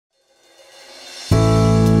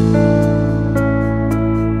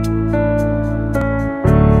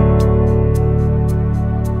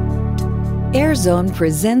Airzone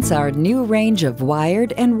presents our new range of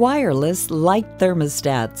wired and wireless Lite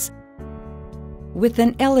thermostats. With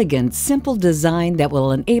an elegant, simple design that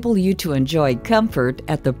will enable you to enjoy comfort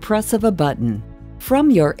at the press of a button. From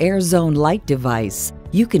your Airzone Lite device,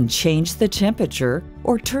 you can change the temperature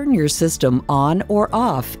or turn your system on or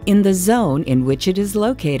off in the zone in which it is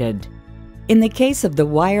located. In the case of the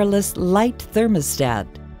wireless Lite thermostat,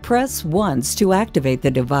 press once to activate the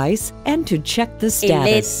device and to check the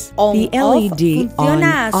status. The LED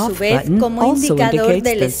on-off button also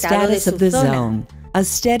indicates the status of the zone. A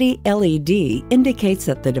steady LED indicates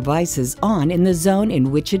that the device is on in the zone in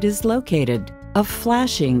which it is located. A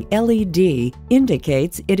flashing LED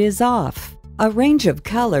indicates it is off. A range of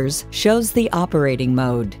colors shows the operating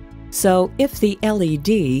mode. So if the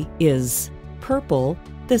LED is purple,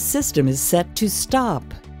 the system is set to stop.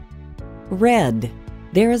 Red,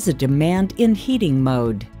 there is a demand in heating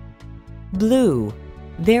mode. Blue,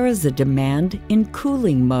 there is a demand in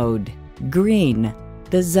cooling mode. Green,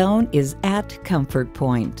 the zone is at comfort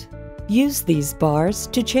point. Use these bars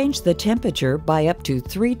to change the temperature by up to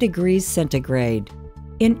 3 degrees centigrade,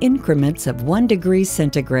 in increments of 1 degree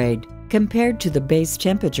centigrade compared to the base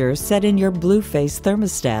temperature set in your Blueface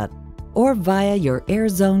thermostat, or via your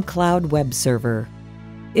Airzone Cloud Webserver.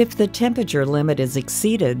 If the temperature limit is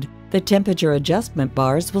exceeded, the temperature adjustment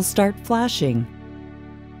bars will start flashing.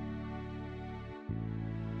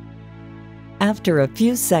 After a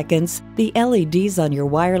few seconds, the LEDs on your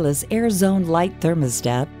wireless Airzone Lite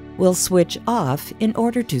thermostat will switch off in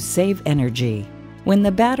order to save energy. When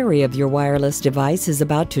the battery of your wireless device is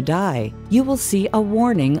about to die, you will see a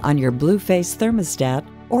warning on your Blueface thermostat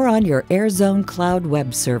or on your Airzone Cloud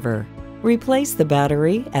Webserver. Replace the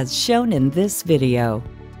battery as shown in this video.